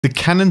The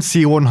Canon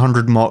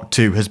C100 Mark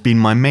II has been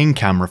my main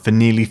camera for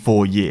nearly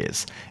 4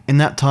 years. In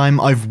that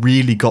time, I've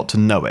really got to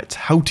know it,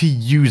 how to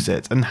use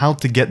it, and how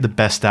to get the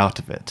best out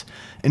of it.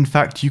 In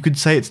fact, you could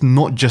say it's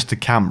not just a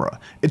camera,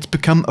 it's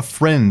become a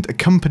friend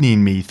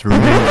accompanying me through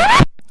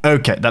many...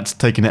 Okay, that's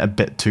taking it a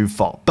bit too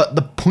far, but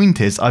the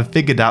point is I've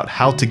figured out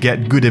how to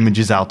get good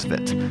images out of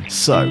it.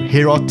 So,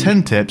 here are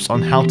 10 tips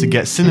on how to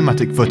get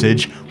cinematic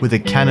footage with a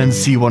Canon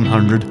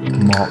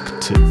C100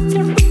 Mark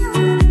II.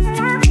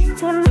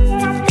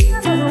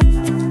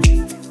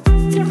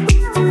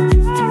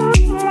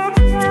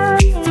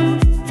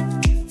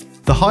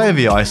 The higher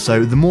the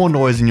ISO, the more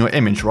noise in your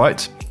image,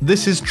 right?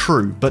 This is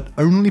true, but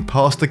only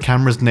past the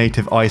camera's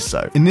native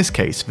ISO. In this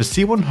case, the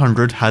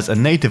C100 has a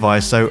native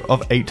ISO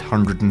of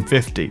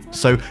 850,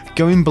 so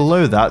going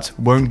below that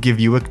won't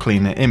give you a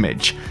cleaner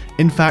image.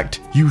 In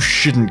fact, you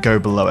shouldn't go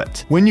below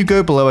it. When you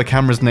go below a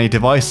camera's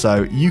native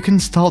ISO, you can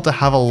start to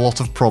have a lot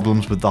of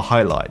problems with the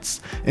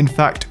highlights. In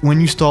fact,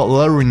 when you start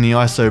lowering the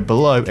ISO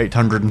below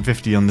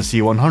 850 on the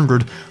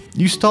C100,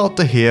 you start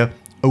to hear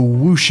a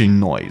whooshing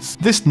noise.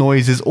 This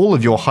noise is all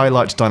of your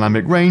highlight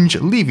dynamic range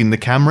leaving the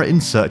camera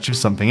in search of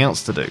something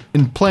else to do.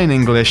 In plain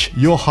English,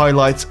 your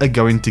highlights are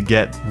going to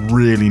get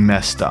really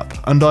messed up,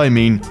 and I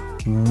mean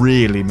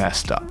really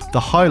messed up. The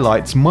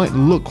highlights might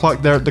look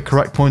like they're at the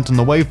correct point on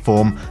the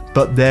waveform,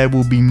 but there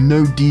will be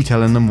no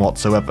detail in them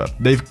whatsoever.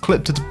 They've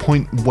clipped at a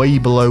point way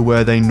below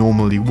where they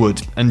normally would,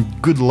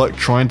 and good luck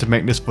trying to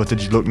make this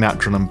footage look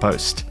natural in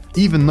post.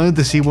 Even though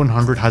the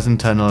C100 has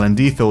internal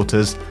ND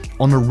filters,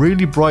 on a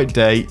really bright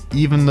day,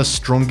 even the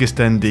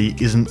strongest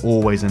ND isn't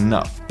always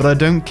enough. But I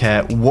don't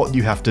care what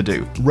you have to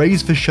do.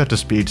 Raise the shutter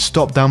speed,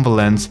 stop down the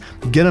lens,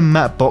 get a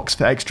matte box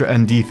for extra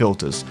ND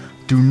filters.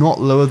 Do not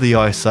lower the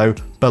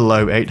ISO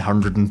below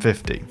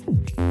 850.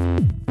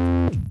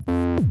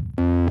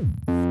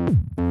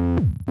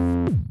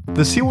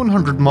 The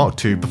C100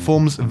 Mark II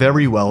performs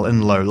very well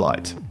in low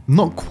light.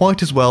 Not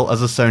quite as well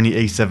as a Sony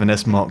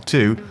a7S Mark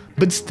II,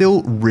 but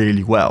still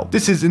really well.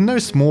 This is in no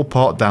small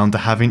part down to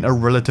having a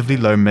relatively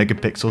low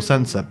megapixel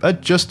sensor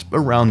at just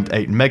around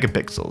 8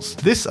 megapixels.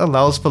 This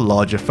allows for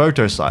larger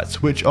photo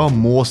sites, which are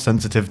more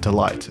sensitive to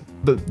light.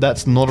 But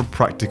that's not a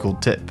practical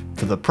tip.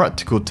 For the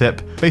practical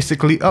tip,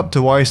 basically up to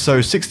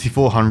ISO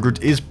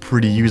 6400 is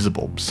pretty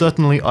usable.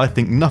 Certainly I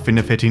think nothing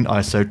of hitting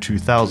ISO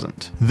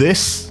 2000.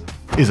 This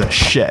is a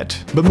shed.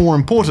 But more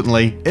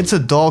importantly, it's a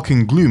dark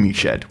and gloomy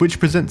shed, which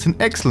presents an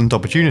excellent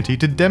opportunity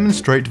to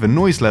demonstrate the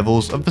noise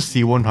levels of the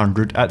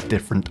C100 at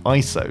different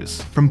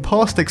ISOs. From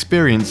past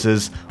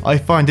experiences, I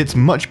find it's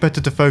much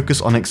better to focus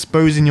on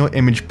exposing your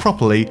image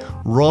properly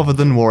rather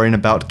than worrying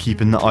about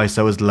keeping the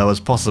ISO as low as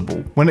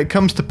possible. When it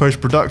comes to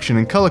post-production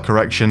and color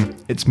correction,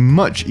 it's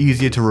much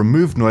easier to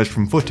remove noise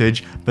from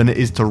footage than it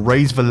is to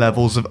raise the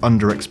levels of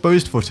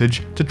underexposed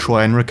footage to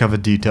try and recover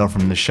detail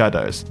from the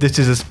shadows. This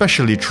is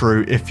especially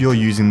true if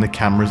you're using the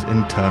camera's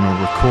internal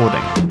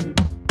recording.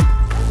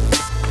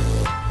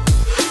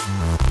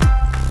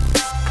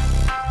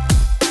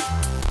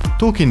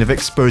 Talking of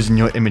exposing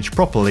your image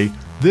properly,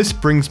 this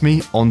brings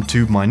me on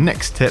to my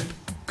next tip: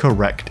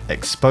 correct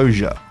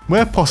exposure.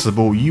 Where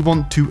possible, you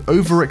want to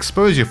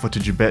overexpose your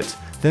footage a bit,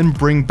 then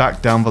bring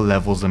back down the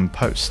levels in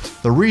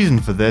post. The reason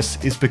for this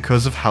is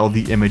because of how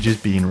the image is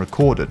being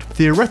recorded.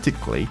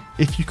 Theoretically,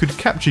 if you could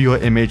capture your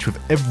image with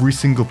every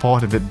single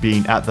part of it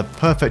being at the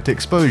perfect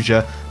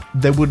exposure,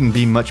 there wouldn't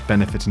be much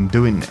benefit in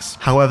doing this.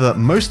 However,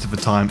 most of the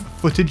time,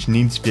 footage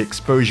needs the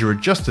exposure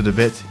adjusted a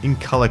bit in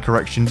color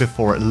correction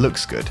before it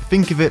looks good.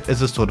 Think of it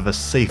as a sort of a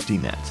safety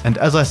net. And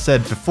as I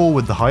said before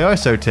with the high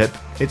ISO tip,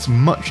 it's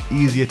much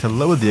easier to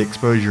lower the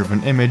exposure of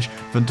an image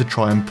than to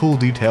try and pull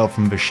detail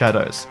from the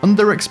shadows.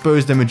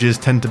 Underexposed images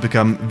tend to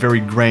become very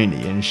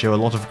grainy and show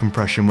a lot of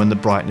compression when the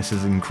brightness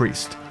is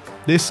increased.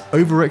 This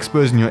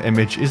overexposing your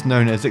image is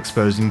known as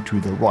exposing to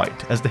the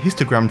right, as the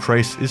histogram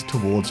trace is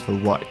towards the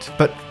right.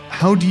 But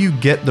how do you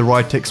get the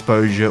right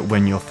exposure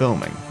when you're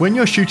filming? When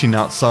you're shooting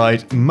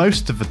outside,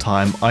 most of the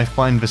time I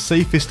find the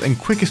safest and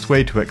quickest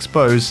way to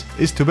expose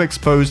is to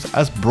expose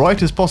as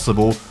bright as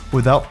possible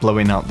without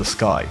blowing out the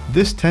sky.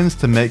 This tends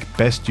to make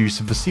best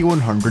use of the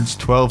C100's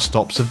 12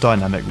 stops of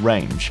dynamic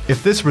range.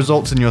 If this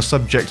results in your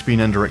subject being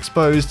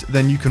underexposed,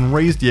 then you can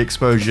raise the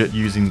exposure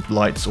using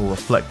lights or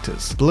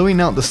reflectors. Blowing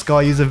out the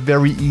sky is a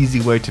very easy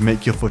way to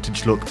make your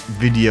footage look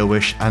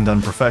video-ish and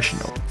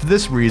unprofessional. For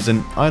this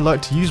reason, I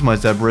like to use my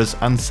zebras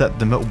and set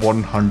them at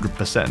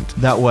 100%.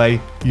 That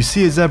way, you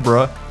see a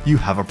zebra, you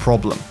have a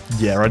problem.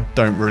 Yeah, I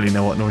don't really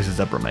know what noise a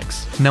zebra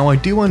makes. Now, I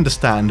do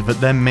understand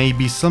that there may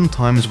be some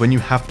times when you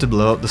have to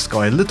blow up the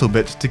sky a little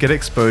bit to get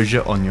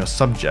exposure on your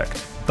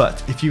subject.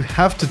 But if you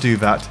have to do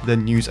that,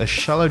 then use a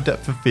shallow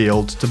depth of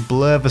field to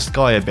blur the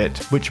sky a bit,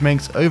 which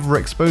makes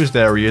overexposed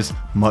areas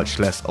much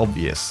less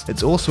obvious.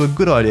 It's also a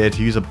good idea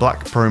to use a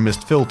black pro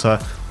mist filter,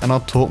 and I'll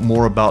talk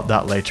more about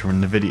that later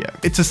in the video.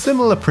 It's a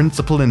similar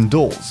principle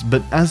indoors,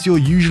 but as you're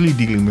usually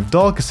dealing with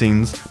darker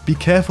scenes, be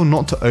careful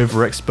not to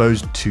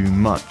overexpose too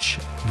much.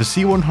 The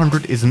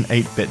C100 is an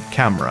 8-bit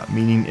camera,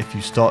 meaning if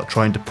you start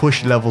trying to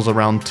push levels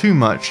around too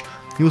much,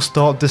 you'll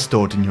start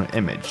distorting your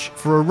image.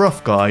 For a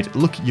rough guide,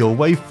 look at your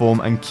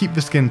waveform and keep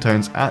the skin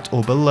tones at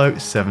or below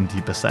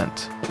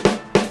 70%.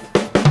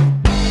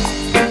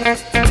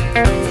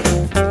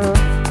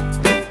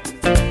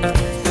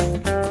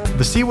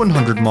 The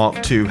C100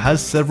 Mark II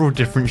has several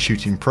different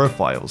shooting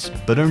profiles,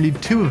 but only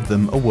 2 of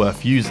them are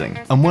worth using.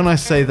 And when I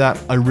say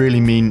that, I really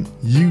mean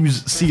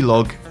use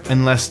C-Log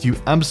unless you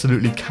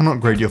absolutely cannot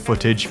grade your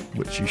footage,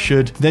 which you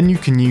should, then you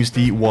can use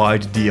the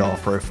wide DR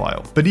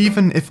profile. But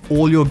even if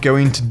all you're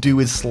going to do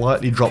is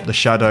slightly drop the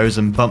shadows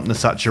and bump the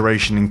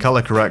saturation and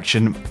color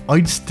correction,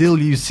 I'd still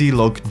use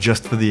C-Log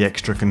just for the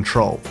extra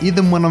control.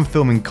 Even when I'm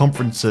filming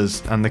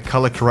conferences and the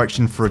color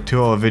correction for a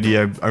 2-hour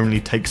video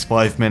only takes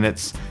 5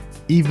 minutes,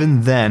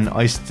 even then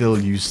I still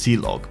use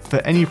C-Log. For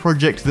any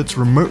project that's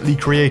remotely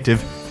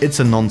creative, it's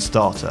a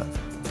non-starter.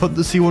 Put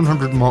the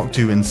C100 Mark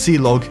II in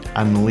C-Log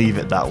and leave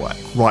it that way.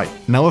 Right,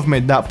 now I've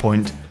made that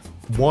point,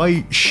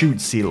 why shoot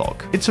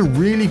C-Log? It's a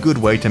really good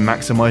way to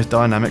maximize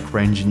dynamic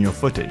range in your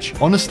footage.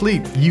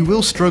 Honestly, you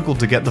will struggle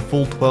to get the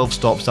full 12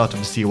 stops out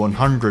of a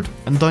C100,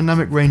 and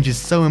dynamic range is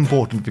so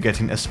important for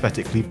getting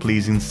aesthetically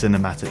pleasing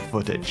cinematic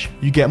footage.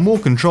 You get more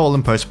control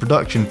in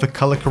post-production for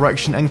color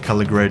correction and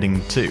color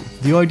grading too.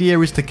 The idea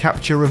is to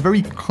capture a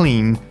very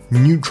clean,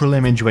 neutral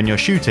image when you're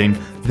shooting,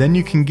 then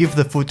you can give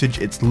the footage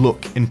its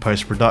look in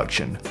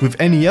post-production. With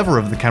any other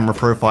of the camera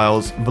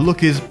profiles, the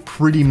look is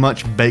pretty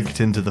much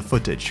baked into the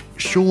footage.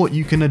 Sure,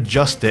 you can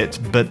adjust it,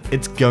 but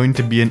it's going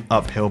to be an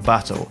uphill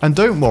battle. And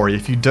don't worry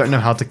if you don't know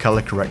how to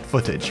color correct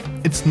footage.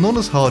 It's not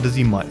as hard as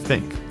you might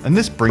think. And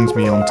this brings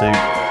me on to...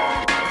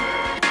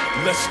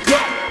 Let's go!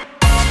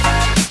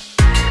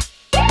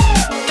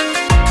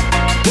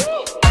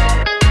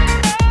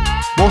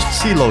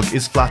 Whilst C-Log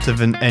is flatter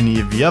than any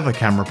of the other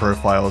camera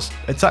profiles,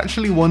 it's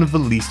actually one of the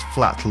least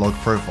flat log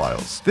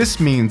profiles. This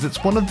means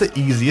it's one of the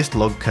easiest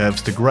log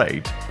curves to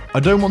grade. I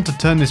don't want to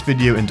turn this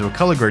video into a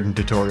color grading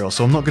tutorial,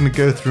 so I'm not going to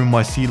go through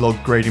my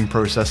C-Log grading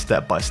process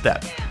step by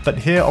step, but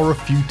here are a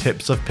few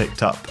tips I've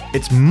picked up.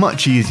 It's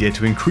much easier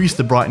to increase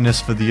the brightness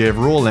for the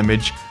overall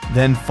image,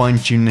 then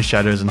fine-tune the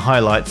shadows and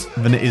highlights,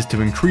 than it is to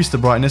increase the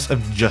brightness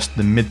of just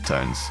the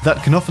midtones.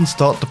 That can often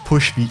start to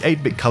push the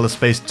 8-bit color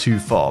space too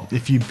far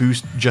if you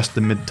boost just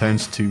the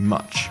midtones too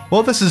much.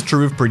 While this is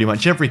true of pretty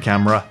much every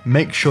camera,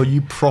 make sure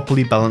you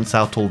properly balance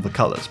out all the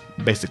colors.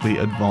 Basically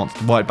advanced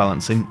white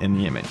balancing in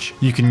the image.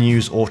 You can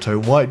use auto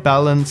white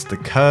balance, the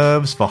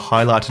curves for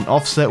highlight and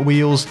offset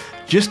wheels,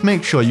 just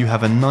make sure you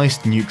have a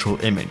nice neutral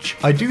image.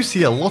 I do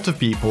see a lot of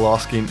people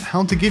asking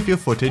how to give your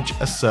footage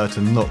a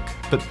certain look,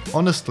 but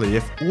honestly,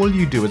 if all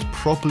you do is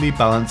properly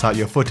balance out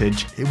your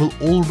footage, it will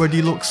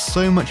already look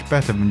so much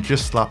better than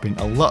just slapping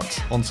a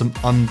LUT on some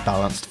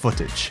unbalanced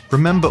footage.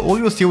 Remember, all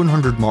your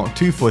C100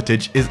 Mark II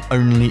footage is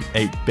only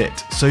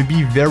 8-bit, so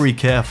be very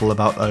careful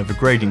about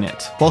overgrading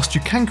it. Whilst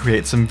you can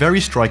create some very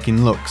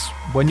striking looks,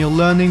 when you're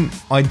learning,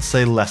 I'd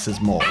say less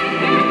is more.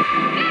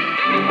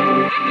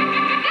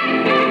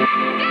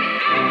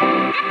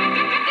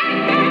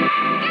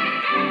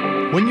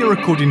 When you're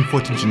recording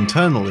footage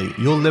internally,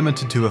 you're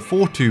limited to a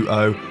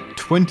 420,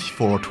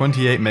 24 or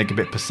 28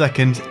 megabit per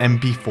second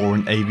MP4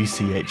 and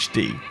AVC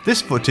HD.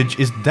 This footage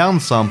is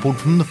downsampled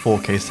from the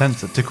 4K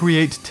sensor to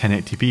create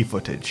 1080p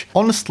footage.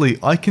 Honestly,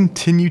 I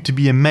continue to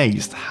be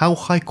amazed how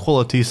high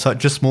quality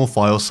such a small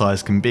file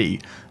size can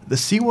be. The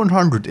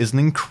C100 is an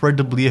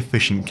incredibly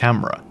efficient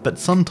camera, but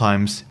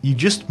sometimes you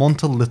just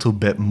want a little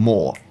bit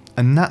more.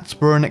 And that's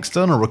where an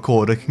external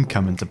recorder can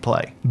come into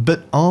play.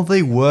 But are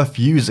they worth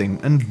using,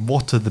 and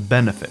what are the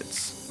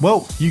benefits?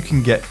 Well, you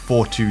can get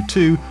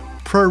 422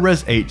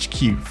 ProRes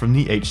HQ from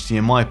the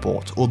HDMI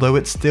port, although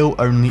it's still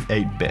only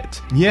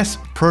 8-bit. Yes,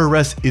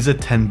 ProRes is a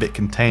 10-bit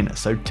container,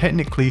 so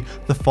technically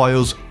the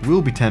files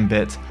will be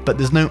 10-bit, but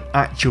there's no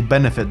actual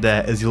benefit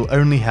there as you'll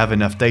only have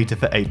enough data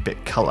for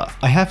 8-bit color.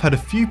 I have had a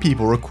few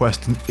people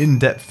request an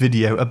in-depth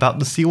video about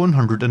the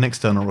C100 and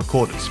external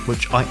recorders,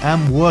 which I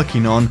am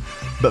working on,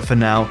 but for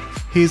now,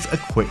 here's a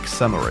quick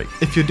summary.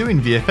 If you're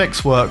doing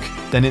VFX work,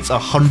 then it's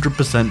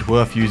 100%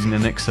 worth using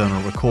an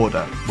external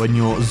recorder. When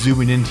you're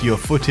zooming into your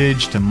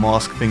footage to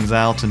mask things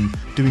out and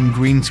doing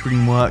green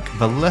screen work,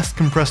 the less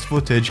compressed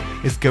footage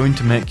is going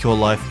to make your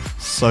life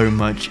so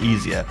much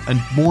easier. And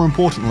more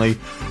importantly,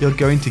 you're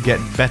going to get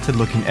better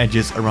looking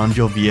edges around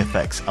your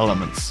VFX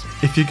elements.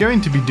 If you're going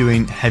to be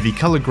doing heavy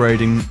color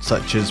grading,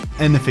 such as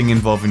anything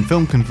involving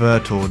film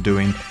convert or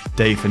doing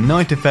day for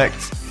night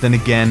effects, then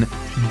again,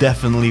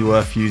 definitely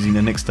worth using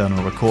an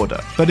external recorder.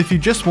 But if you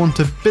just want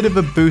a bit of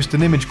a boost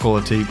in image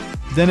quality,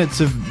 then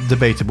it's of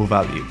debatable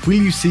value. Will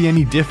you see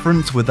any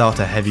difference without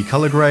a heavy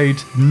color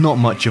grade? Not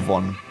much of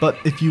one. But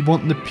if you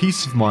want the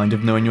peace of mind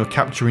of knowing you're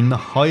capturing the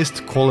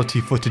highest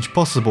quality footage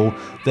possible,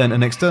 then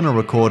an external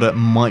recorder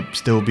might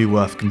still be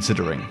worth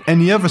considering.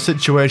 Any other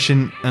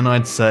situation, and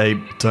I'd say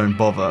don't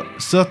bother.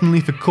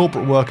 Certainly for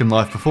corporate work and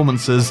live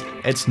performances,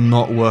 it's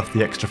not worth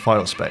the extra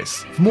file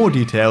space. For more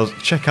details,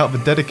 check out the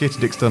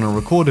dedicated external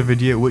recorder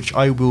video, which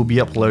I will be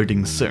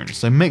uploading soon,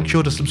 so make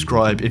sure to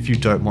subscribe if you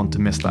don't want to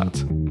miss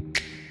that.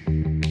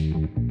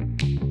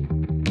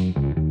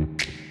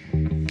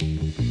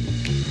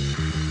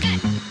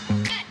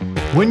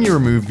 When you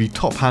remove the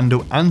top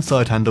handle and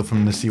side handle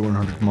from the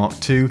C100 Mark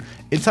II,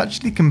 it's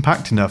actually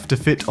compact enough to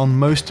fit on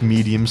most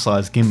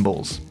medium-sized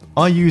gimbals.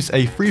 I use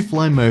a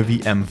Freefly Movi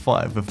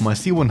M5 with my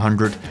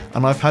C100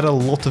 and I've had a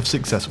lot of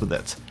success with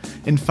it.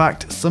 In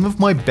fact, some of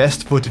my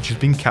best footage has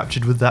been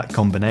captured with that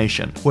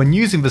combination. When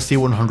using the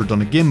C100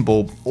 on a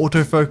gimbal,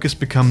 autofocus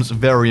becomes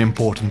very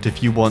important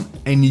if you want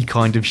any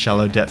kind of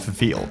shallow depth of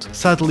field.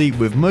 Sadly,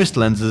 with most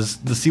lenses,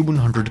 the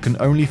C100 can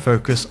only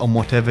focus on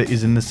whatever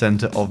is in the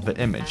center of the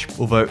image,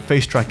 although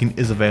face tracking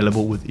is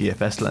available with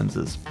EFS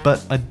lenses.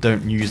 But I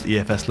don't use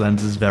EFS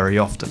lenses very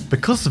often.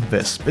 Because of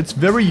this, it's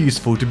very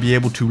useful to be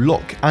able to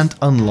lock and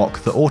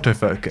unlock the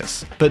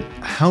autofocus. But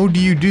how do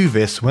you do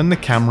this when the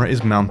camera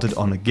is mounted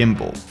on a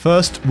gimbal?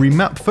 First,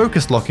 remap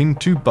focus locking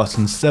to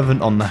button 7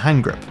 on the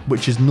hand grip,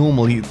 which is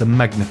normally the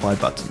magnify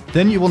button.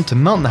 Then you want to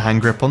mount the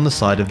hand grip on the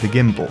side of the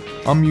gimbal.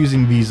 I'm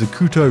using the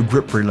Zacuto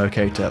grip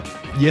relocator.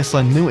 Yes,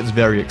 I know it's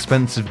very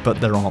expensive, but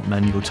there aren't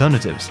many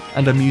alternatives,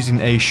 and I'm using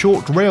a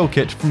short rail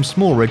kit from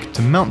SmallRig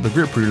to mount the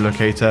grip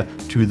relocator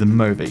to the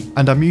Movi,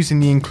 and I'm using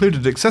the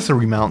included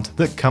accessory mount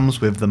that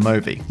comes with the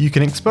Movi. You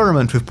can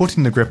experiment with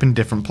putting the grip in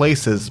different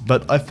places,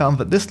 but I found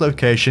that this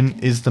location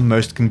is the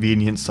most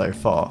convenient so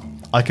far.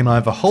 I can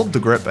either hold the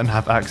grip and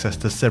have access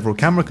to several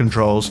camera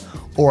controls,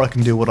 or I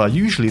can do what I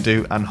usually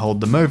do and hold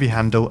the Movi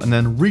handle and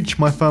then reach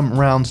my thumb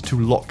around to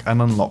lock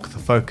and unlock the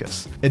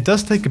focus. It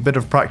does take a bit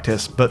of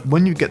practice, but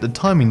when you get the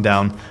timing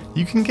down,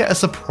 you can get a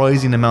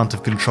surprising amount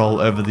of control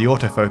over the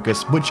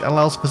autofocus, which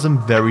allows for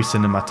some very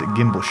cinematic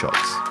gimbal shots.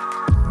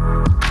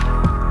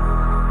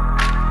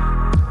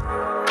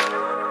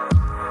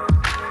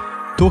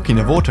 Talking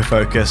of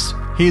autofocus,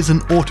 here's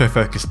an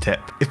autofocus tip.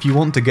 If you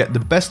want to get the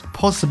best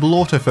possible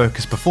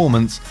autofocus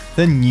performance,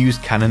 then use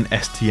Canon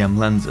STM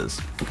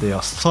lenses. They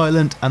are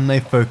silent and they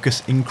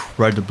focus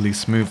incredibly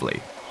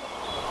smoothly.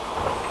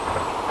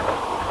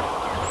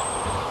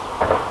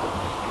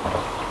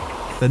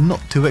 They're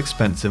not too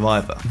expensive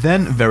either.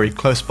 Then, very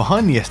close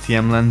behind the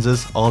STM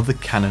lenses are the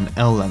Canon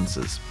L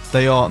lenses.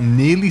 They are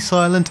nearly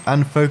silent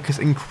and focus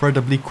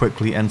incredibly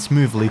quickly and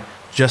smoothly,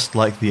 just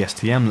like the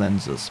STM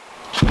lenses.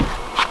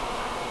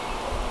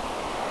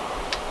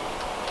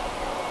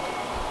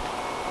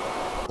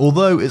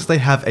 Although as they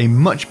have a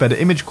much better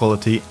image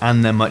quality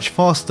and they're much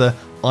faster,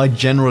 I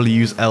generally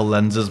use L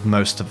lenses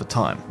most of the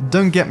time.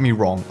 Don't get me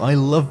wrong, I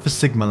love the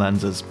Sigma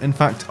lenses. In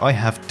fact, I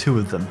have two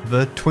of them,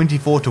 the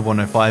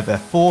 24-105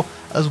 f4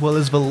 as well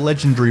as the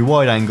legendary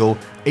wide-angle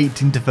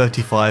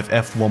 18-35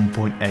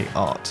 f1.8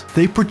 art.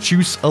 They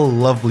produce a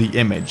lovely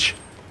image,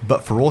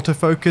 but for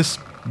autofocus,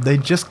 they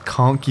just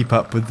can't keep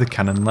up with the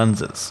Canon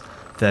lenses.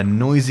 They're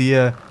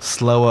noisier,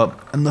 slower,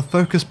 and the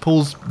focus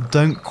pulls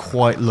don't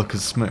quite look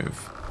as smooth.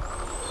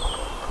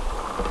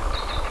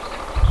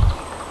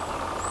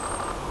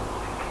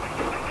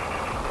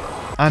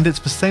 And it's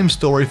the same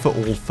story for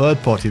all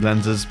third-party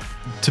lenses.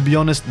 To be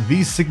honest,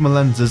 these Sigma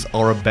lenses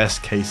are a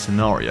best case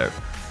scenario.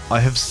 I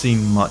have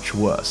seen much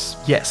worse.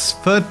 Yes,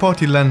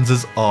 third-party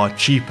lenses are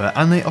cheaper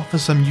and they offer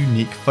some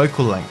unique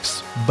focal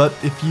lengths, but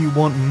if you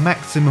want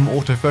maximum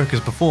autofocus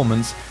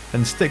performance,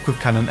 then stick with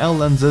Canon L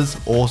lenses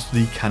or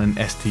the Canon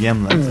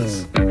STM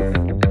lenses.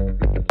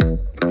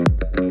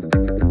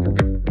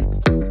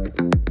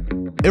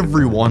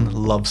 Everyone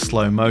loves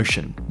slow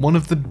motion. One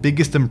of the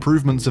biggest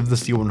improvements of the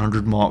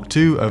C100 Mark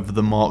II over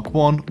the Mark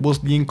I was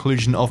the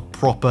inclusion of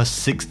proper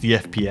 60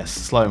 FPS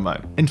slow-mo.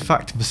 In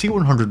fact, the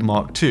C100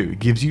 Mark II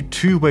gives you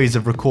two ways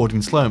of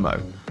recording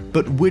slow-mo,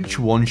 but which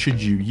one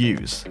should you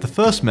use? The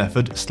first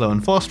method, slow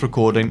and fast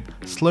recording,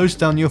 slows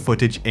down your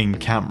footage in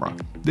camera.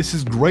 This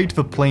is great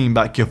for playing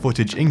back your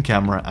footage in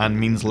camera and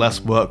means less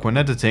work when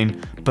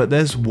editing, but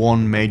there's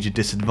one major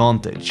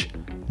disadvantage: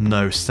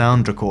 no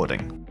sound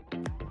recording.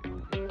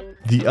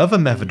 The other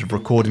method of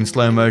recording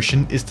slow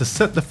motion is to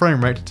set the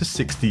frame rate to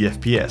 60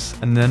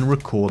 FPS and then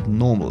record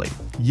normally.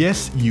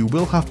 Yes, you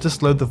will have to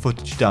slow the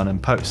footage down in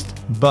post,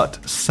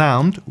 but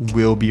sound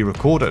will be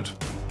recorded.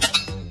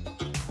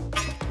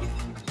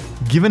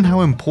 Given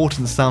how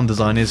important sound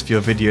design is for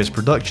your video's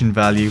production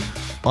value,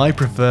 I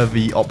prefer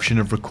the option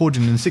of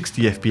recording in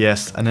 60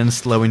 FPS and then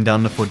slowing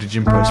down the footage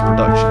in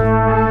post-production.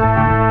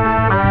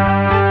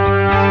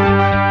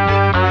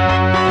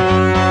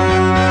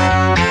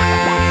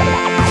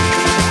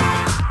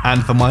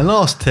 And for my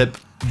last tip,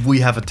 we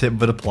have a tip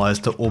that applies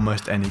to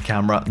almost any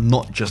camera,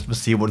 not just the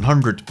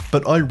C100,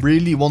 but I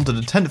really wanted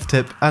a 10th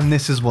tip and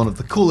this is one of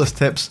the coolest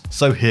tips,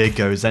 so here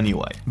goes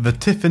anyway. The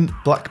Tiffin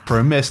Black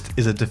Pro Mist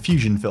is a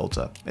diffusion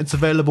filter. It's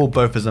available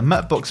both as a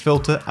matte box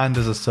filter and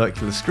as a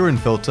circular screw-in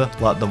filter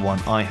like the one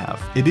I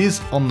have. It is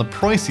on the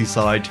pricey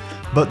side,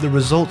 but the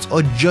results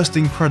are just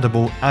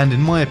incredible and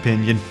in my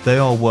opinion, they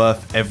are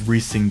worth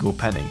every single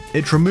penny.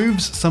 It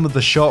removes some of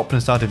the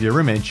sharpness out of your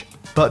image,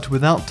 but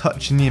without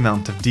touching the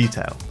amount of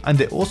detail,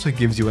 and it also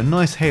gives you a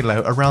nice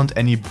halo around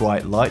any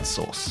bright light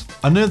source.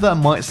 I know that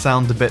might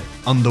sound a bit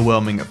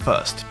underwhelming at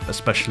first,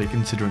 especially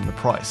considering the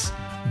price,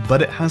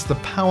 but it has the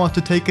power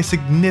to take a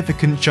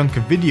significant chunk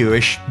of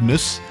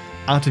video-ishness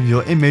out of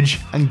your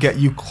image and get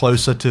you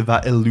closer to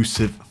that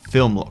elusive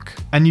film look.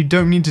 And you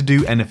don't need to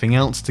do anything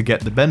else to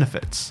get the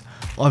benefits.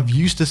 I've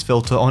used this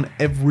filter on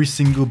every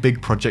single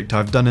big project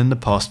I've done in the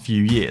past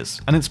few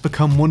years, and it's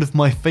become one of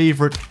my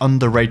favourite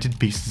underrated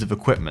pieces of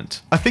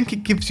equipment. I think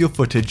it gives your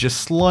footage a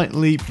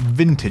slightly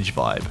vintage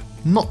vibe.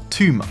 Not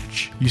too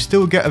much. You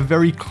still get a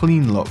very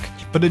clean look,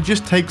 but it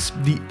just takes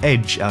the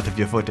edge out of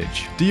your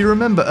footage. Do you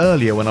remember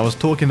earlier when I was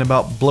talking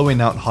about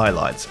blowing out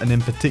highlights, and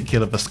in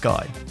particular the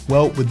sky?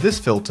 Well, with this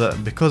filter,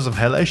 because of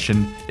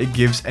halation, it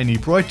gives any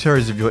bright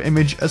areas of your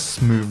image a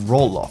smooth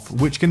roll-off,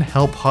 which can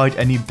help hide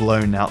any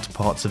blown out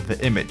parts of the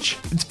image.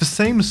 It's the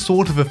same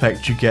sort of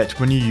effect you get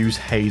when you use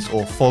haze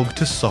or fog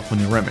to soften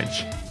your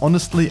image.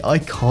 Honestly, I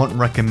can't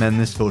recommend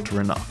this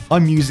filter enough.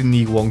 I'm using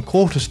the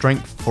 1/4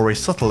 strength for a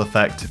subtle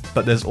effect,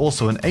 but there's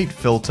also an 8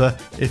 filter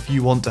if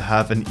you want to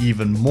have an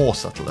even more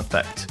subtle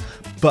effect.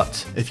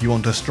 But if you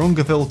want a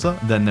stronger filter,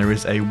 then there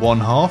is a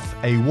 1/2,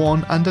 a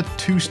 1 and a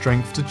 2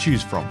 strength to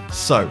choose from.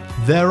 So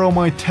there are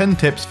my 10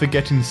 tips for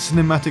getting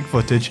cinematic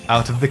footage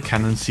out of the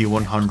Canon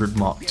C100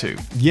 Mark II.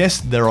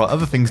 Yes, there are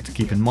other things to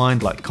keep in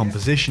mind like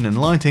composition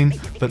and lighting,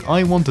 but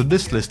I wanted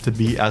this list to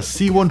be as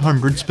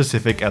C100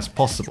 specific as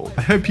possible.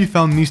 I hope you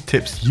found these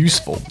tips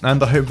useful,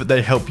 and I hope that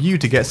they help you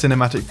to get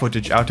cinematic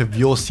footage out of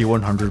your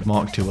C100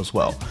 Mark II as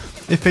well.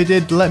 If they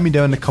did, let me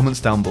know in the comments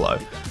down below,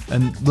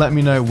 and let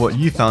me know what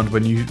you found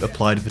when you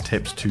applied the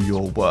tips to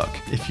your work.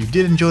 If you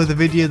did enjoy the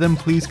video, then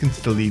please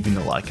consider leaving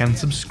a like and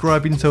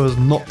subscribing so as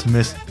not to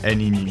miss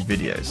any new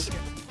videos.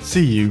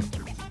 See you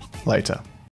later.